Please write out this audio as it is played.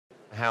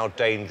how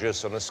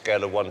dangerous on a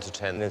scale of 1 to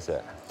 10 is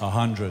it?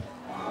 100.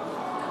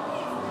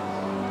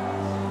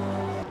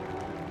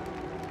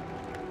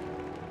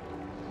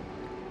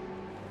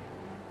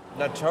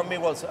 Now, tell me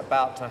what's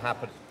about to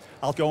happen.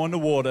 I'll go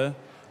underwater,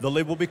 the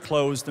lid will be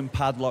closed and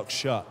padlocked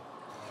shut.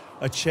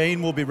 A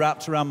chain will be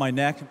wrapped around my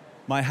neck.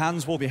 My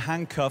hands will be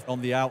handcuffed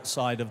on the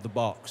outside of the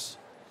box.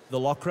 The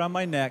lock around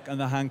my neck and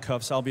the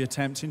handcuffs I'll be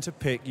attempting to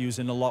pick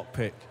using a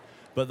lockpick.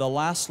 But the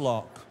last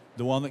lock,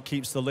 the one that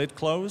keeps the lid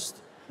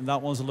closed, that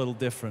one's a little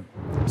different.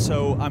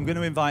 So I'm going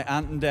to invite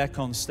Ant and Dec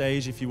on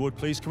stage, if you would,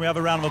 please. Can we have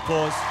a round of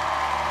applause?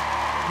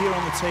 Here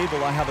on the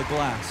table, I have a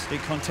glass. It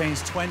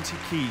contains 20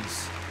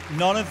 keys.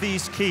 None of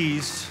these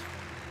keys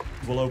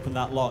will open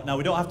that lock. Now,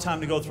 we don't have time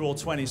to go through all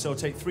 20, so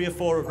take 3 or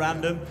 4 at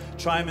random,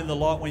 try them in the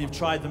lock. When you've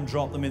tried them,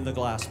 drop them in the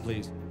glass,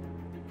 please.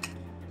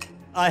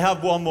 I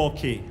have one more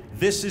key.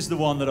 This is the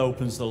one that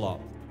opens the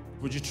lock.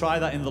 Would you try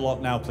that in the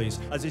lock now, please?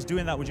 As he's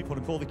doing that, would you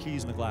put all the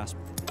keys in the glass?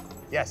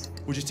 Yes.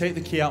 Would you take the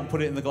key out and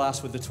put it in the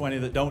glass with the 20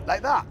 that don't?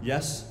 Like that?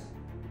 Yes.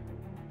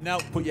 Now,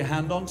 put your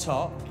hand on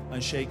top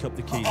and shake up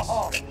the keys.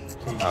 Oh,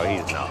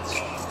 he's nuts.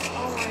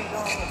 Oh, my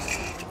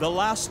God. The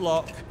last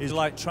lock is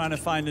like trying to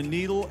find a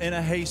needle in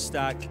a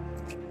haystack.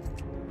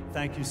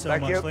 Thank you so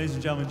much, ladies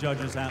and gentlemen,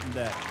 judges, Ant and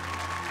Dec.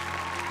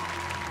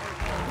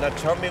 Now,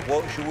 tell me,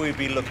 what should we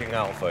be looking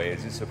out for?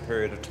 Is this a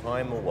period of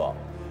time or what?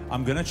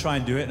 I'm going to try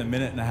and do it in 1.5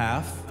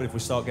 minutes, but if we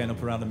start getting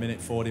up around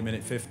 1:40,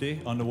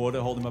 1:50 underwater,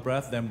 holding my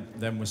breath,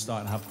 then we're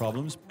starting to have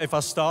problems. If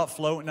I start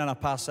floating and I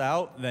pass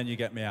out, then you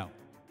get me out.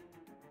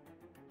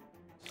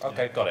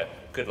 Okay, got it.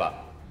 Good luck.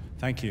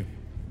 Thank you.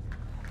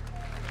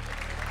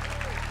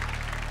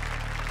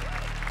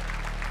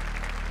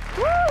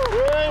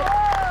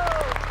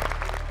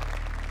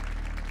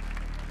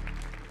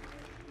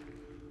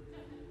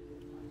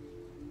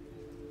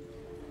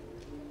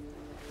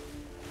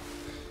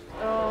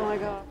 Oh my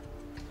God.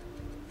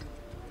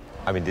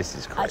 I mean, this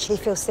is crazy. I actually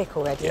feel sick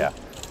already. Yeah.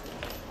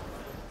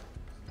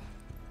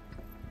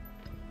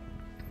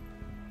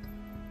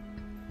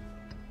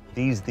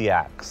 These are the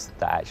acts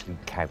that actually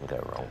can go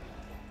wrong.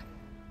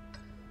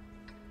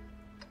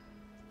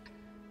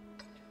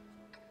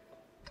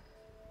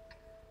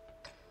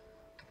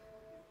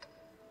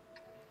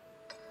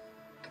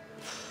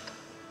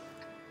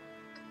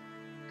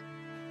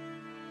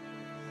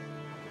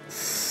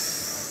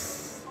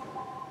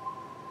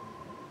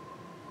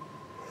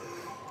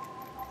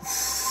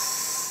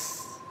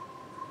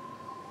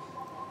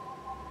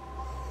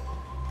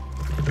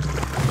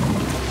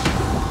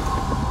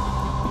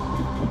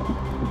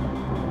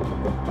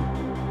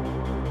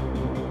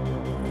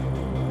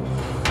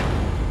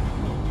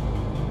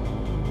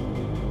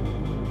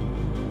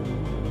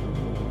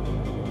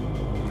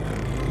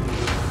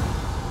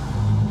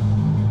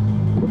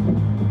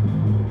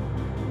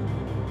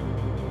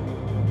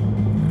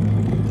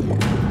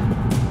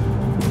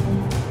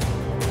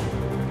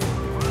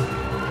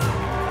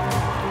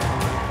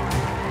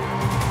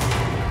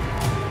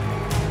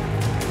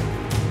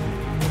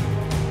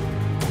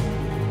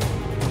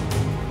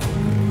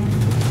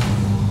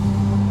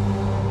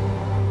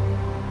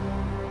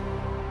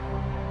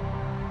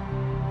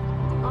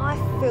 I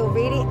feel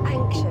really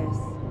anxious.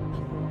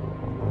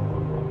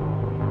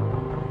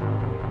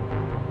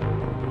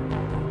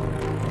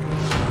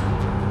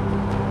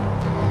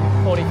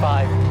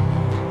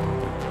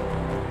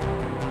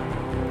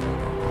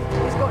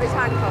 He's got his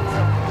handcuffs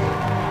on.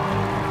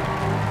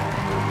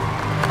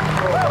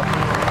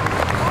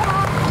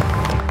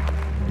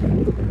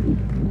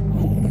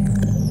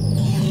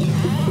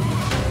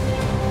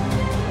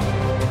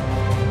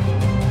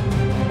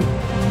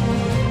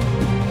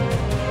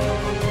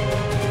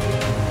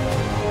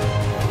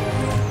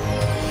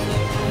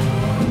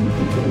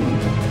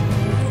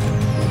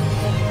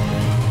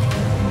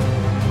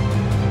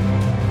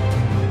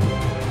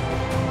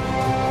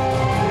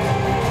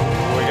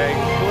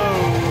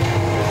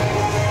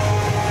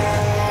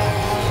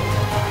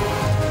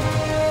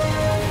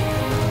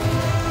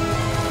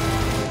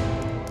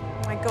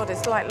 God,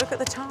 it's like, look at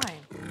the time.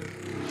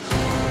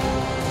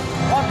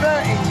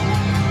 1:30.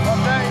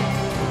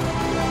 1:30.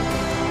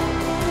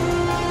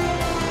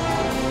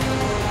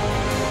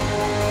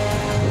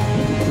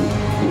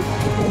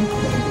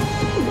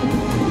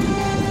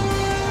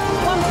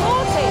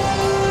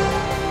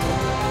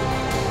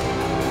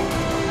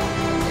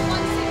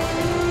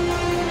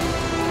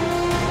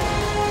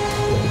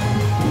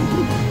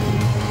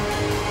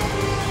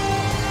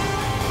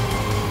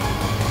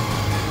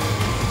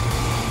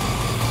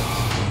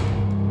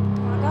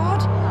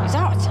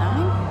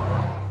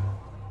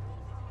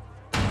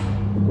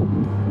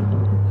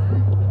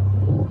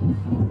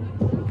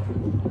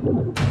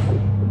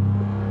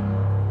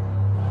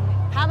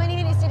 How many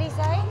minutes did he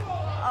say?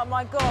 Oh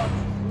my God.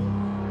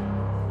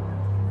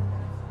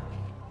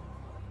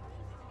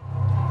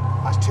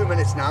 That's 2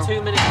 minutes now.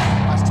 2 minutes.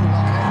 That's too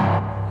long,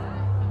 isn't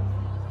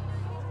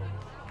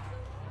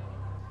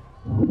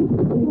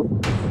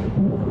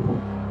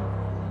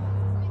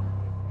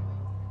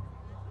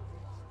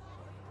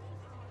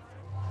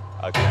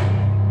Okay.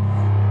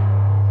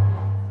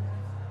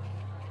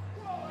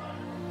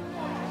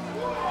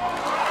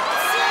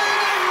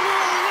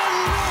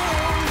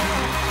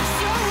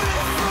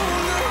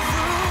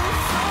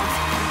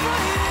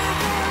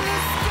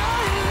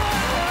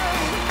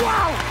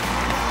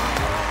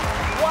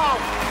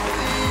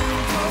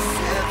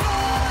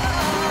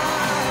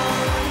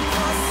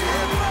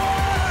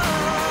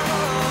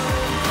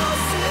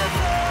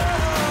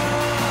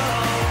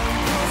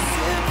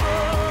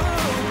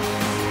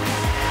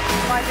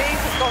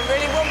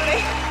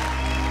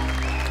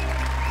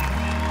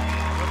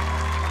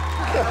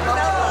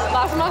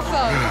 That's my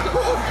phone.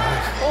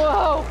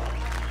 Whoa.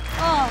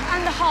 Oh,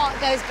 and the heart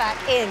goes back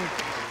in.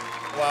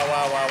 Wow,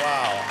 wow, wow,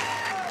 wow.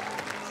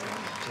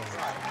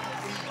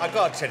 I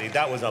gotta tell you,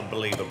 that was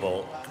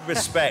unbelievable.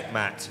 Respect,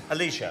 Matt.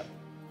 Alicia.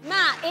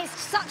 Matt, it's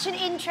such an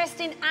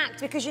interesting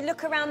act because you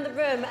look around the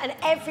room and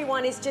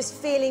everyone is just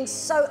feeling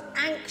so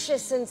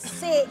anxious and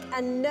sick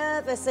and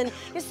nervous, and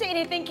you're sitting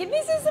here thinking,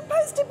 this is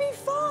supposed to be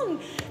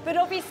fun. But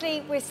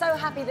obviously, we're so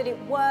happy that it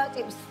worked.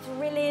 It was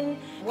thrilling.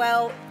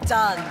 Well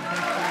done.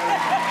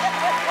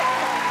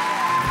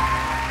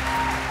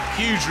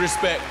 Huge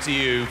respect to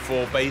you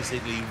for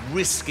basically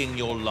risking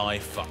your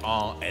life for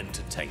our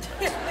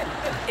entertainment.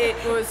 It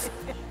was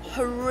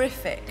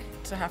horrific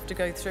to have to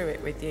go through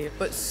it with you,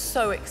 but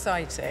so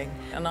exciting.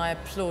 And I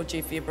applaud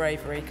you for your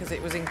bravery, because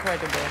it was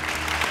incredible.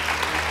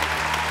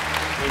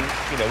 I mean,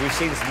 you know, we've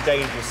seen some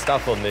dangerous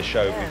stuff on this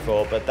show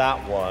before, but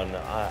that one,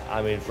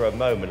 I mean, for a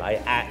moment, I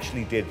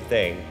actually did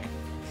think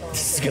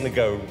this is going to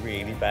go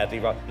really badly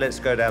wrong. Let's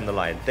go down the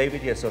line.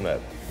 David, yes or no?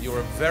 You're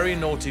a very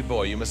naughty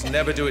boy. You must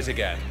never do it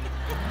again.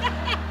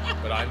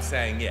 But I'm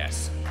saying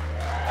yes.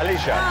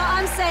 Alicia.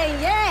 I'm saying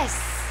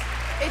yes.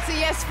 It's a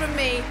yes from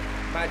me.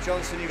 Matt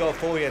Johnson, you got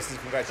 4 yeses.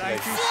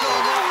 Congratulations. Thank you so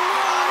much.